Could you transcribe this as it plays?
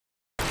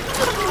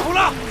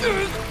了！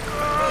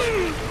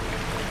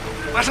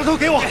把蛇头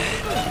给我，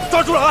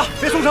抓住了啊！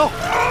别松手！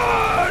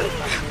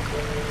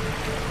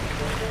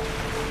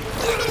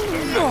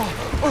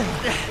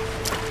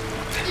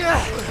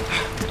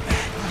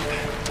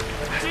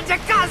直接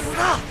干死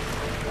他！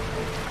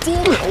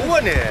猪头啊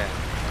你！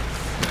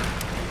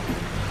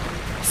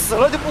死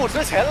了就不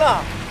值钱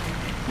了。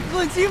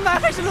论斤卖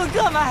还是论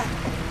个卖？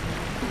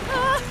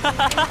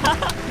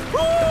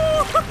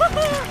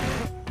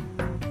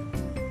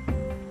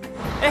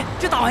哎，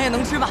这大玩意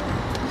能吃吗？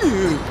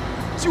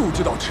就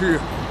知道吃，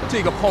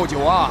这个泡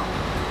酒啊，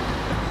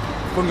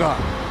峰哥，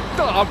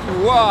大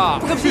补啊！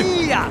个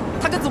屁呀！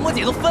他跟子墨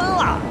姐都分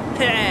了，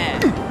嘿。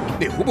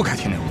哪壶不开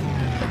提哪壶。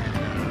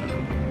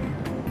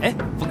哎，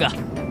峰哥，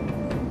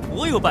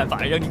我有办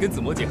法让你跟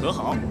子墨姐和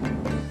好。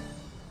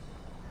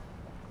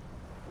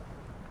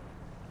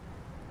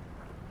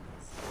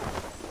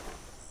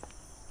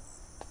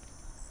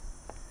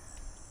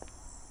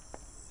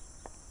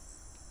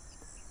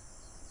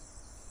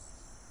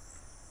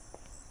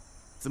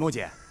子墨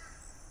姐，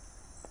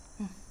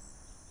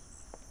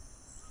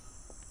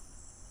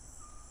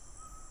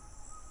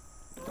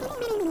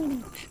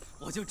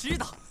我就知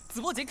道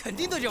子墨姐肯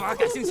定对这玩意儿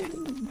感兴趣。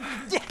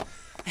耶，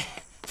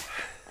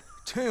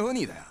真有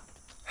你的呀！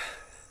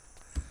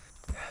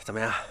怎么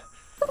样？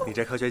你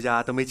这科学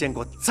家都没见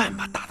过这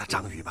么大的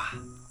章鱼吧？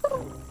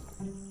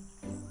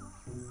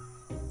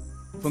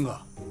峰哥，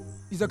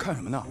你在看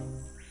什么呢？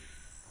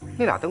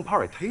那俩灯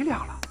泡也忒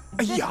亮了。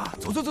哎呀，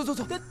走！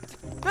别！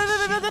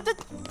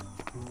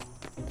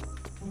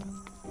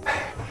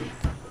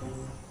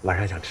晚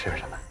上想吃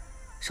什么？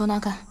手拿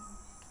干。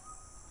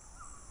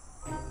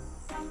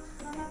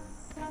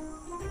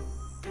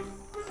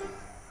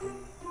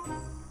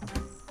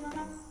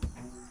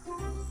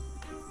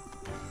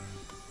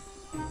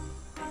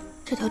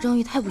这条章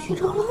鱼太不寻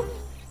常了，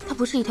它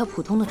不是一条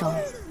普通的章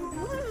鱼。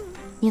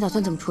你打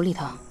算怎么处理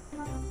它？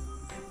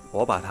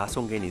我把它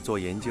送给你做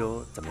研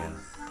究，怎么样？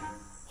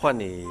换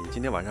你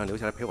今天晚上留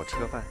下来陪我吃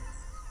个饭，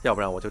要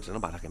不然我就只能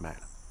把它给卖了。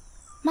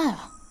卖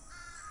了？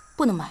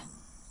不能卖。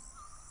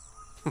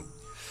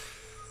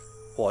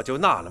我就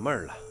纳了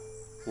闷了，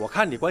我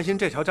看你关心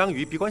这条章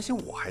鱼比关心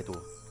我还多，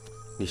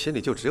你心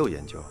里就只有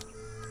研究，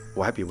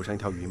我还比不上一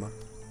条鱼吗？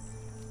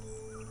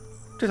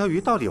这条鱼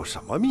到底有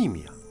什么秘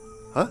密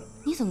啊？啊？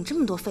你怎么这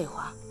么多废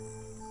话？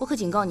我可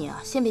警告你啊，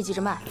先别急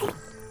着卖，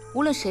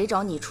无论谁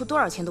找你出多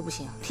少钱都不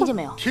行，听见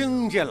没有？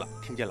听见了，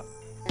听见了。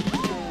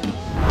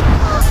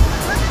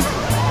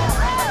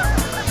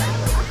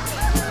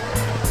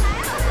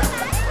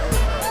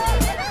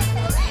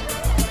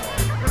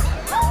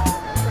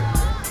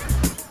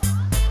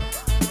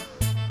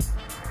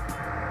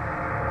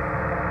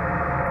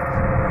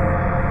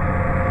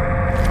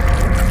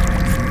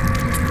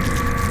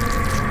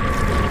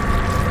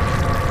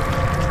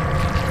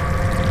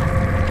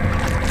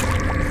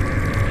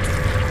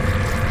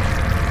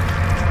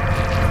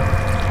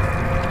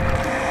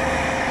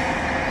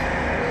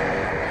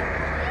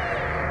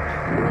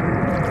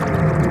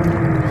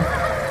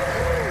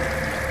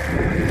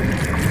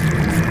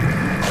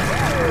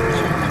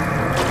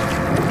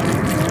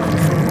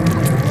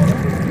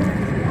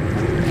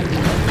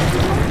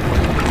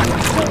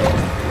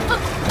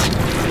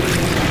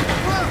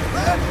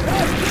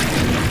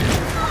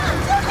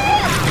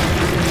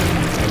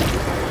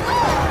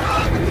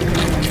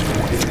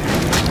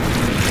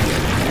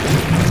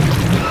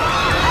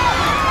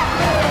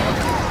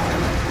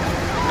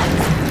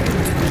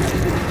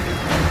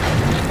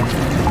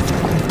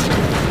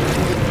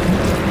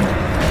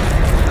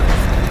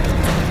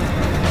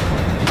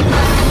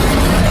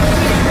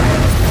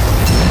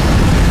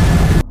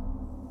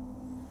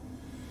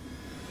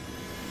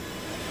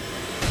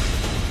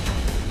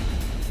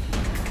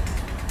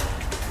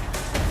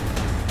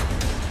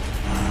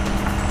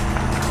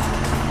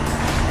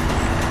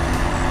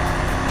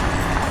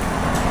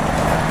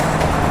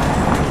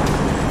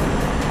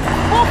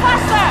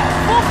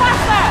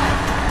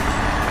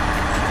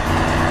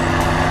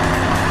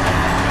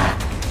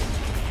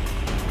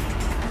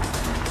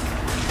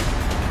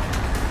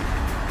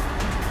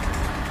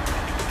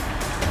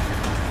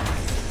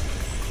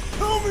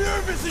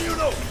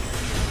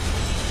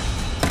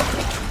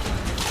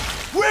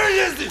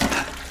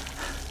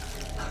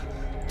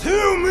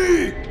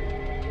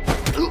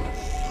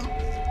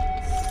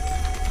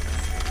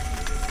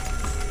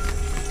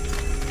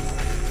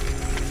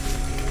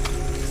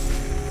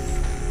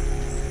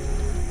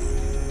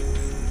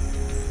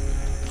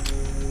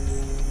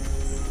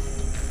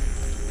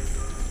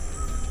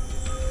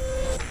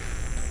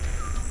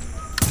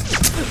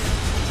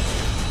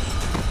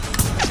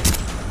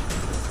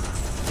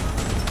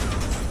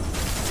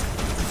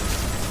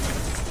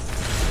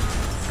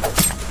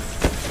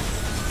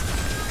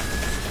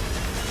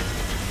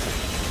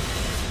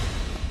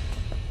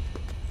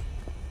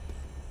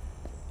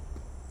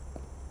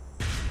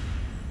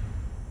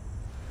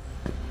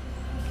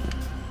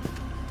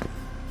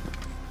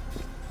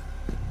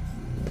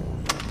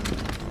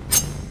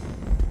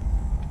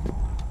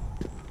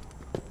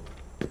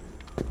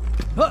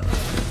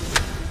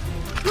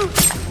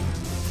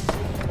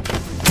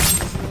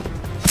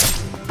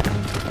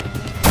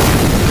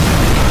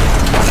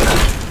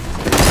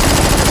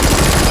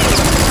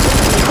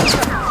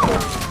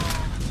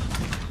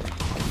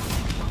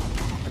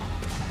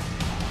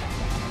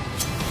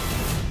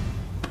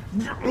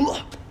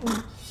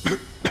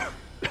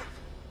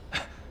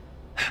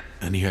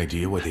Any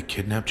idea why they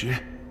kidnapped you?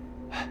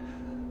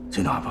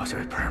 The novel's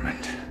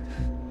permanent.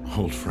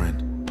 Old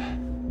friend.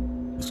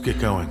 Let's get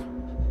going.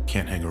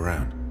 Can't hang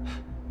around.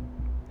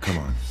 Come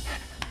on.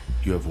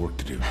 You have work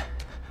to do.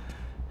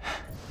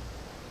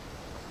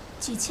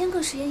 几千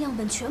个实验样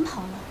本全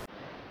跑了，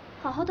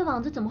好好的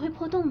网子怎么会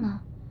破洞呢？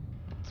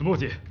子墨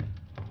姐，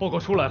报告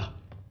出来了，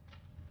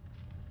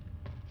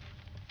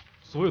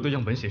所有的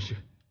样本显示，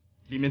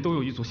里面都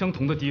有一组相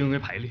同的 DNA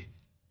排列，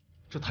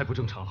这太不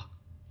正常了。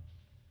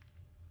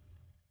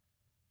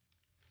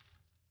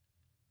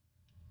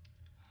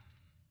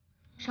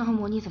伤痕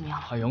模拟怎么样？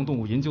海洋动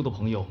物研究的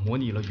朋友模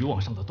拟了渔网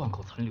上的断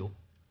口残留，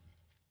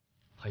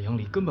海洋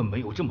里根本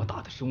没有这么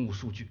大的生物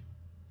数据。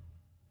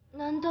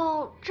难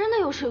道真的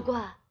有水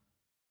怪？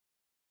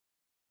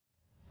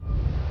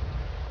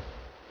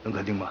能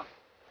肯定吗？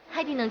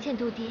海底能见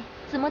度低，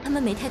子墨他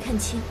们没太看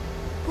清。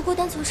不过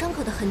单从伤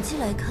口的痕迹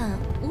来看，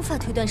无法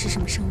推断是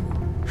什么生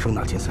物。声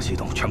呐检测系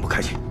统全部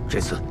开启，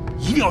这次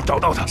一定要找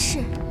到它。是。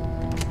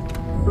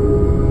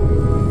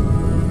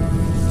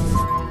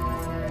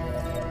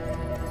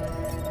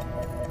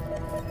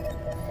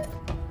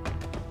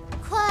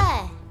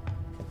快！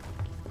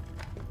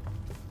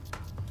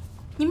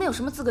你们有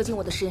什么资格进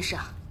我的实验室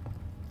啊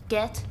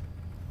 ？Get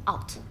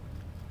out！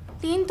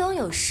 领导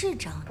有事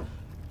找你。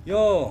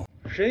哟，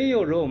谁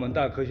又惹我们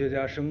大科学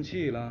家生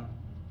气了？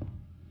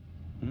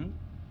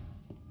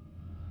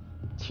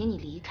请你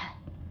离开，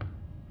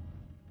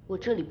我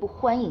这里不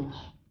欢迎你。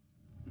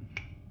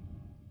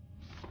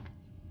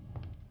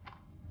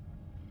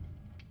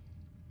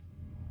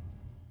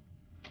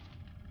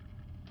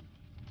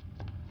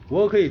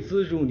我可以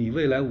资助你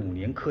未来5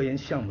年科研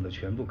项目的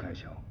全部开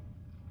销，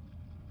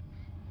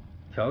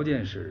条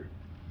件是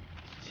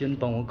先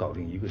帮我搞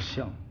定一个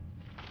项目。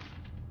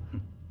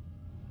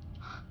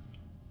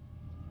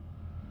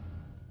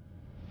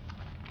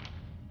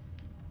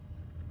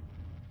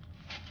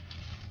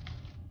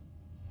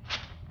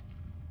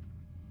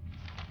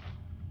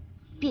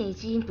变异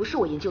基因不是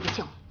我研究的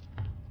项目。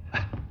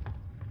哎，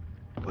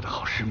我的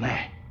好师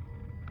妹，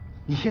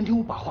你先听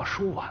我把话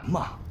说完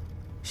嘛。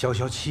消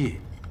消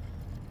气，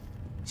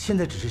现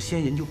在只是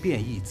先研究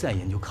变异，再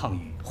研究抗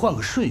疫，换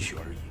个顺序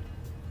而已。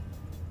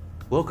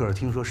我可是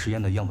听说实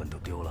验的样本都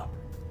丢了，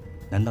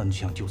难道你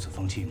想就此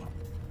放弃吗？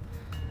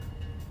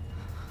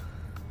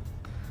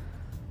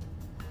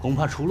恐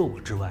怕除了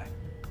我之外，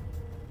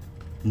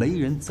没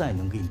人再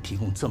能给你提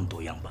供这么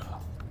多样本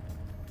了。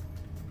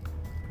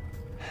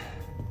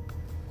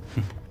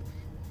哼，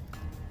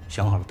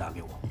想好了打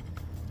给我。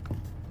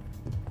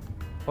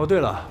哦，对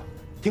了，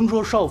听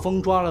说邵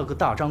峰抓了个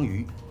大章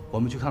鱼，我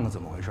们去看看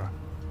怎么回事。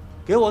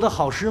给我的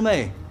好师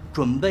妹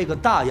准备个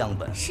大样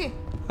本。是。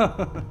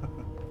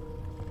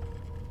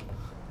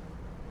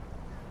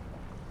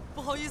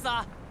不好意思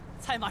啊，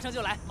菜马上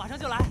就来，马上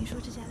就来。你说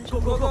这家的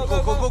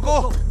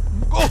Go！